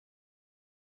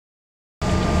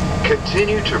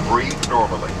Continue to breathe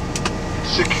normally.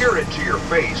 Secure it to your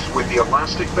face with the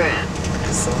elastic band.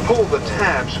 Pull the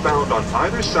tabs found on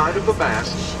either side of the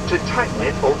mask to tighten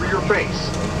it over your face.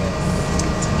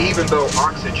 Even though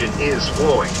oxygen is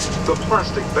flowing, the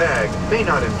plastic bag may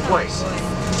not inflate.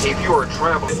 If you are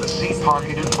traveling in the seat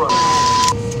pocket in front of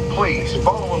you, please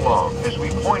follow along as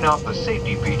we point out the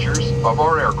safety features of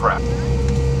our aircraft.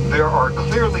 There are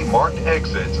clearly marked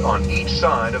exits on each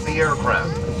side of the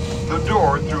aircraft. The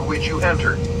door through which you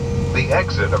entered, the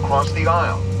exit across the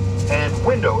aisle, and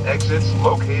window exits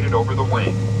located over the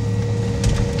wing.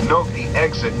 Note the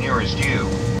exit nearest you.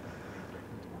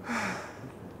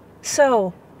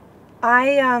 So,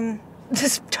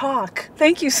 this talk.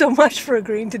 Thank you so much for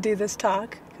agreeing to do this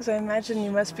talk, because I imagine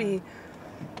you must be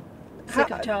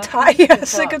sick of talking.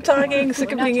 Sick of talking,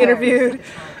 sick of being interviewed.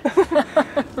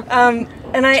 And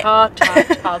Talk.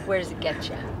 Where does it get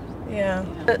you? Yeah.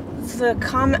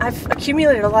 I've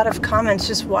accumulated a lot of comments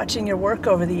just watching your work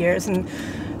over the years, and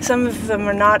some of them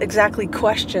are not exactly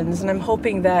questions, and I'm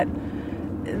hoping that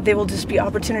they will just be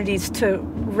opportunities to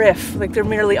riff, like they're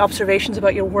merely observations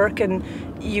about your work, and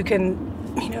you can,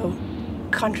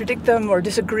 contradict them or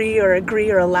disagree or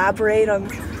agree or elaborate on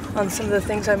some of the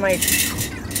things I might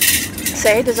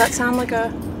say. Does that sound like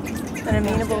an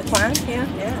amenable plan? Yeah?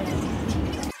 Yeah.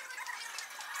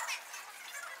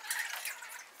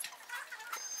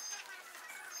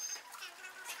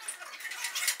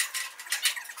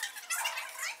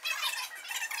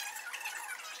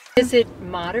 Is it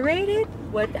moderated?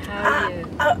 How do you...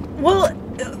 Well,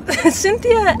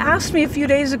 Cynthia asked me a few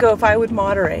days ago if I would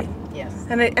moderate. Yes.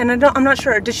 And I'm not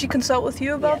sure. Did she consult with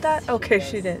you about that? Okay, yes.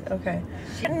 She did. Okay.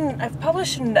 I've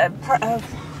published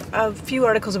a few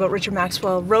articles about Richard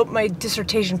Maxwell. Wrote my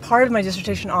dissertation, part of my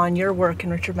dissertation, on your work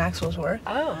and Richard Maxwell's work.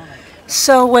 Oh.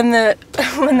 So when the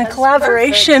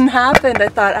collaboration happened, I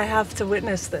thought I have to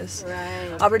witness this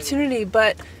opportunity.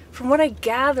 But from what I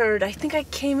gathered, I think I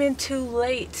came in too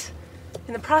late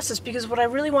in the process, because what I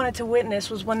really wanted to witness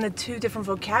was when the two different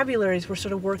vocabularies were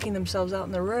sort of working themselves out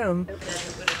in the room. It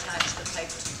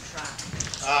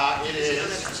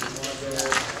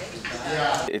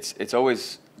is. It's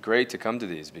always great to come to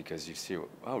these because you see,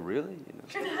 oh really?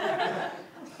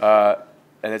 And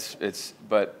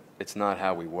but it's not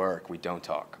how we work. We don't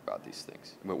talk about these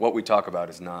things. But what we talk about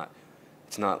is not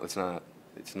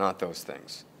those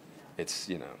things. It's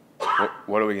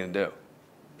what are we gonna do?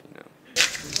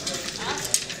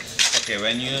 Okay,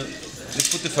 when you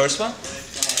just put the first one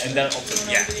and then open.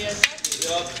 Yeah. It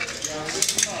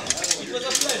was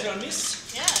a pleasure,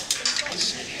 miss. Yeah,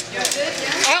 you're good,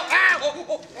 yeah?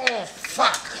 Oh,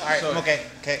 fuck! Alright, I'm okay.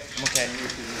 I'm okay.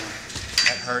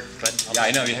 That hurt, but yeah,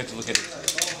 I know, you have to look at it.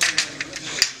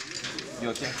 You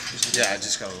okay? Yeah, I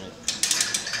just got a little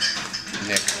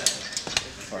nick.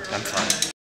 I'm fine.